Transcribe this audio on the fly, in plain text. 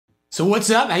So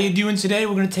what's up? How you doing today?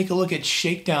 We're going to take a look at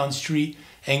Shakedown Street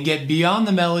and get beyond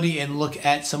the melody and look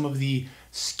at some of the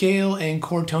scale and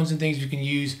chord tones and things you can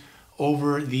use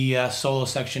over the solo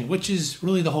section, which is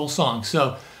really the whole song.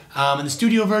 So in the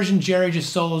studio version, Jerry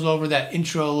just solos over that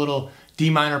intro little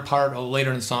D minor part later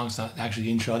in the song. It's not actually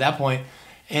the intro at that point.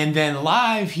 And then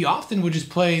live, he often would just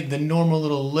play the normal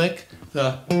little lick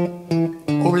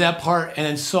over that part and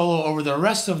then solo over the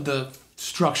rest of the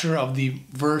structure of the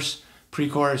verse,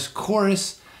 pre-chorus,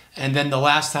 chorus, and then the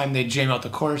last time they jam out the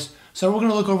chorus. So we're going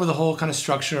to look over the whole kind of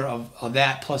structure of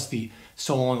that plus the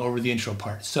soloing over the intro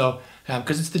part. So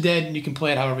because it's the Dead, and you can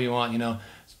play it however you want. You know,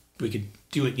 we could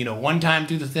do it, one time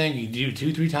through the thing. You could do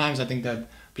it 2-3 times. I think that'd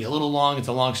be a little long. It's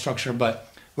a long structure,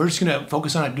 but we're just going to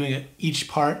focus on it doing it each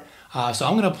part. So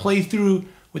I'm going to play through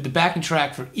with the backing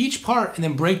track for each part and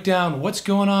then break down what's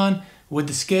going on with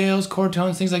the scales, chord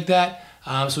tones, things like that.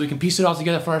 So we can piece it all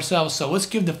together for ourselves. So let's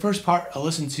give the first part a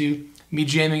listen to me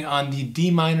jamming on the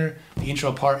D minor, the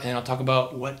intro part, and I'll talk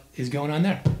about what is going on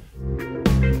there.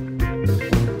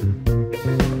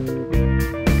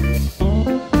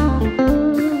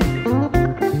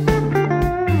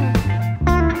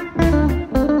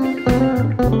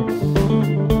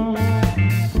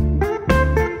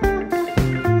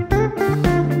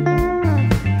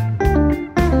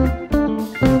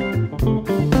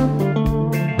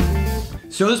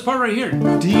 So this part right here,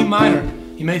 D minor,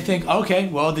 you may think, okay,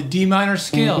 well, the D minor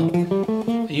scale,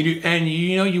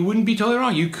 you wouldn't be totally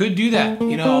wrong. You could do that. A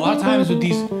lot of times with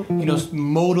these,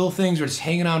 modal things where it's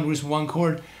hanging on just one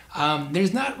chord,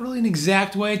 there's not really an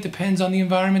exact way. It depends on the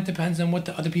environment, depends on what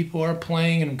the other people are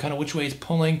playing and kind of which way it's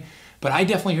pulling. But I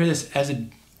definitely hear this as a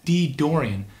D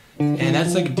Dorian, and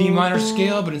that's like a D minor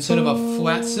scale, but instead of a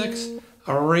flat 6,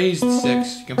 a raised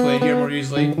 6. You can play it here more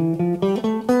easily.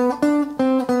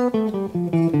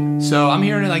 So I'm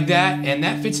hearing it like that, and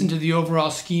that fits into the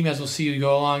overall scheme as we'll see as we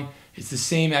go along. It's the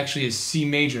same actually as C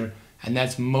major, and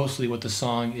that's mostly what the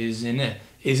song is in.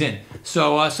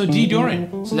 So D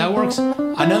Dorian, so that works.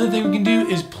 Another thing we can do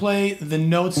is play the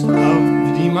notes of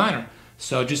the D minor.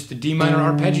 So just the D minor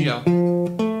arpeggio.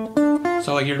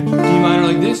 So like your D minor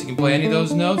like this, you can play any of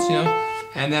those notes,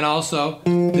 and then also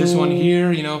this one here,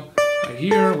 right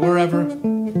here, wherever.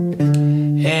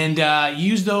 And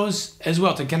use those as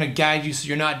well to kind of guide you so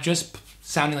you're not just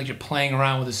sounding like you're playing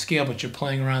around with a scale, but you're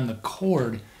playing around the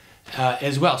chord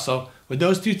as well. So with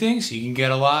those two things, you can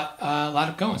get a lot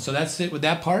of going. So that's it with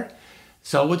that part.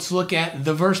 So let's look at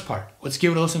the verse part. Let's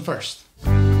give it a listen first.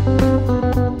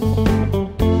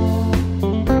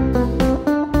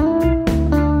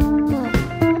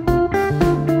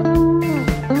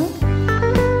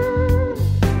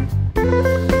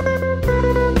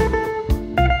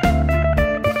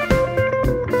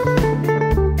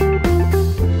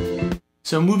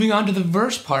 So moving on to the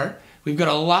verse part, we've got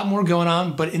a lot more going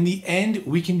on, but in the end,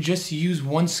 we can just use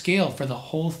one scale for the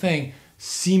whole thing,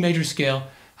 C major scale.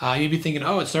 You'd be thinking,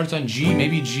 oh, it starts on G,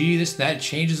 maybe G, this, that, it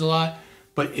changes a lot,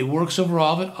 but it works over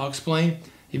all of it. I'll explain.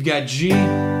 You've got G,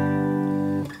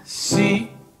 C,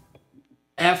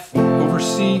 F over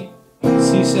C,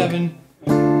 C7,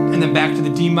 and then back to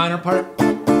the D minor part.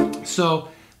 So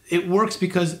it works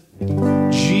because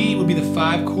G would be the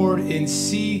 5 chord in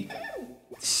C,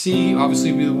 C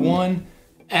obviously would be the 1,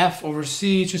 F over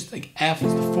C, it's just like F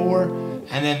is the 4,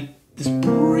 and then this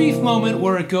brief moment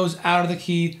where it goes out of the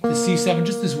key, the C7,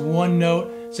 just this one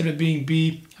note instead of it being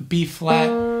B, a B flat,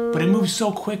 but it moves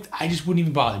so quick I just wouldn't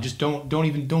even bother. Just don't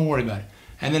worry about it.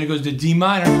 And then it goes to D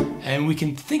minor, and we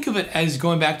can think of it as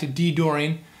going back to D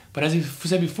Dorian, but as we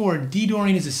said before, D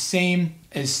Dorian is the same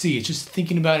as C. It's just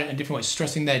thinking about it in a different way,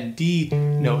 stressing that D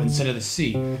note instead of the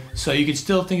C. So you can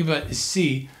still think about it as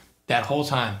C that whole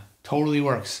time. Totally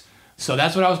works. So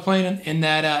that's what I was playing in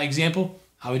that example.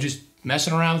 I was just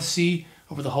messing around with C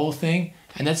over the whole thing,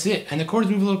 and that's it. And the chords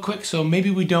move a little quick, so maybe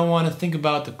we don't want to think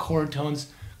about the chord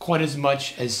tones quite as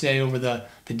much as, say, over the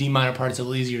D minor part. It's a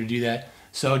little easier to do that.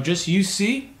 So just use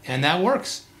C, and that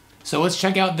works. So let's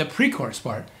check out the pre-chorus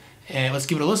part, and let's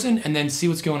give it a listen, and then see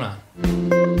what's going on.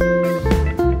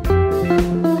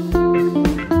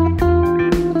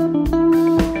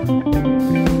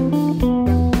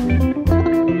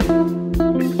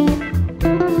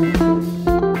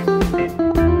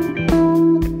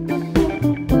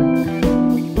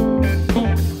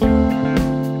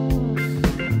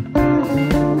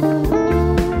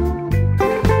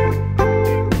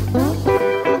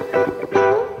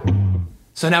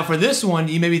 So now for this one,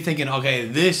 you may be thinking, okay,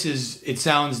 it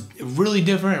sounds really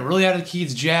different, really out of the key,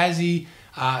 it's jazzy.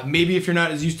 Maybe if you're not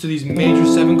as used to these major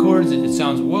 7 chords, it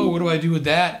sounds, whoa, what do I do with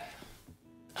that?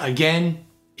 Again,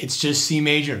 it's just C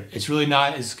major. It's really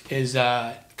not as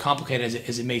complicated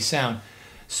as it may sound.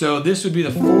 So this would be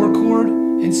the 4 chord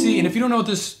in C, and if you don't know what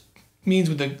this means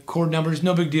with the chord numbers,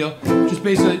 no big deal. Just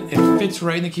basically, it fits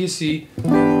right in the key of C.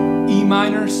 E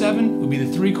minor 7 would be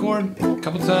the 3 chord, a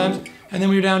couple times, and then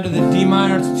we're down to the D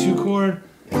minor, it's a 2 chord.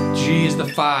 G is the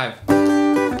 5.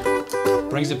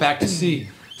 Brings it back to C.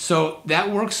 So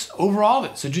that works over all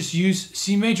of it. So just use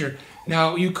C major.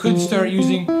 Now you could start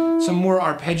using some more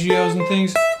arpeggios and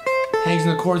things. Hangs in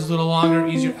the chords a little longer,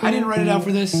 easier. I didn't write it out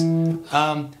for this.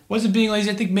 Wasn't being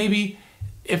lazy. I think maybe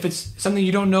if it's something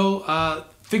you don't know,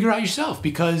 figure out yourself,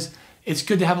 because it's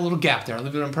good to have a little gap there. I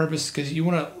leave it on purpose because you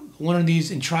want to learn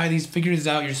these and try these, figure these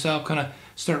out yourself, kind of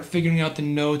start figuring out the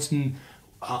notes and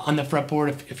on the fretboard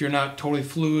if you're not totally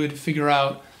fluid, figure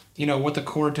out, you know, what the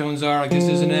chord tones are. Like this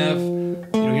is an F,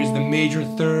 you know, here's the major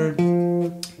third,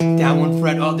 down 1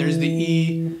 fret, oh, there's the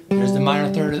E, there's the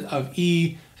minor third of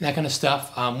E, and that kind of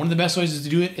stuff. One of the best ways to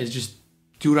do it is just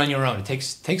do it on your own. It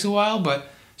takes a while, but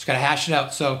just got to hash it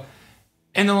out. So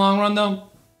in the long run though,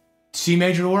 C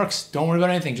major works. Don't worry about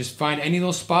anything. Just find any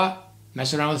little spot,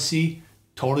 mess around with C,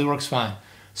 totally works fine.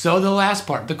 So the last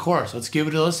part, the chorus. Let's give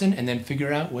it a listen and then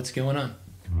figure out what's going on.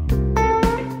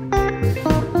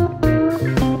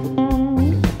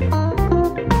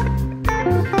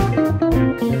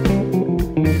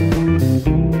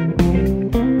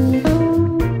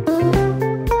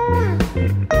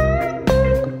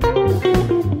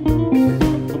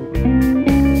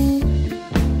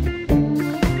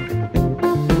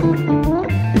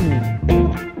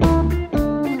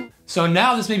 So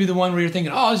now this may be the one where you're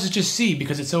thinking, oh, this is just C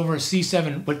because it's over a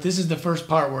C7, but this is the first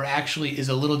part where it actually is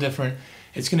a little different.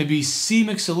 It's going to be C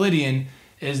mixolydian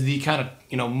is the kind of,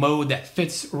 you know, mode that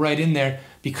fits right in there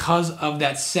because of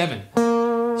that 7.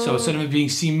 So instead of it being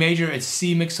C major, it's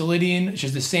C mixolydian, which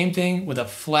is the same thing with a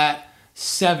flat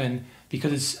 7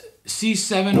 because it's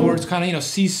C7, or it's kind of, you know,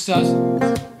 C sus,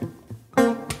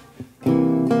 and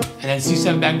then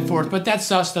C7 back and forth, but that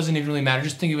sus doesn't even really matter.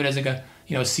 Just think of it as like a,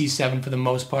 you know, C7 for the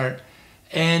most part.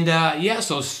 And yeah,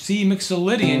 so C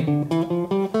mixolydian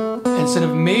instead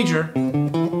of major,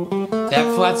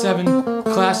 that flat 7,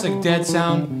 classic dead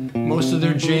sound. Most of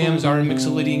their jams are in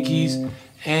mixolydian keys.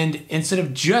 And instead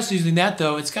of just using that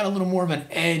though, it's got a little more of an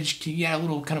edge, yeah, a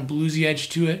little kind of bluesy edge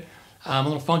to it, a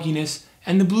little funkiness.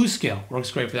 And the blues scale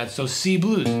works great for that. So C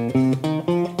blues.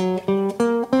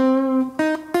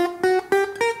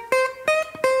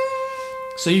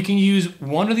 So you can use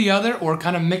one or the other, or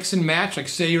kind of mix and match. Like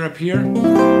say you're up here,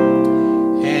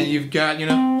 and you've got, you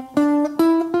know,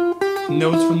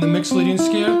 notes from the mixolydian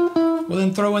scale. Well,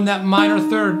 then throw in that minor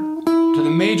third to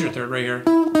the major third right here.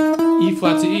 E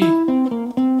flat to E.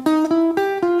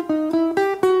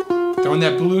 Throw in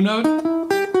that blue note.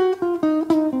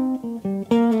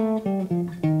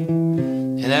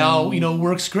 And that all, you know,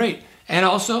 works great. And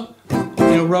also, you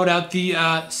know, wrote out the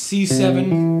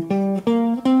C7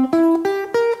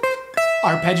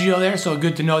 arpeggio there, so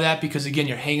good to know that because again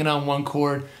you're hanging on one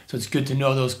chord, so it's good to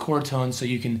know those chord tones so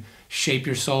you can shape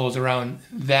your solos around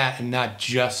that and not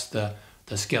just the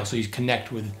scale, so you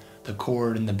connect with the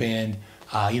chord and the band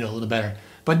you know, a little better.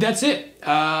 But that's it.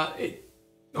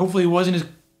 Hopefully it wasn't as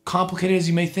complicated as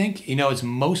you may think. You know, it's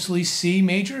mostly C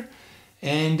major,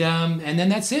 and then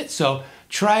that's it. So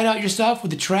try it out yourself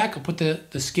with the track. I'll put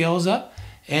the scales up.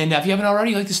 And if you haven't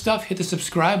already, like this stuff, hit the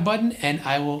subscribe button, and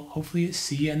I will hopefully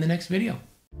see you in the next video.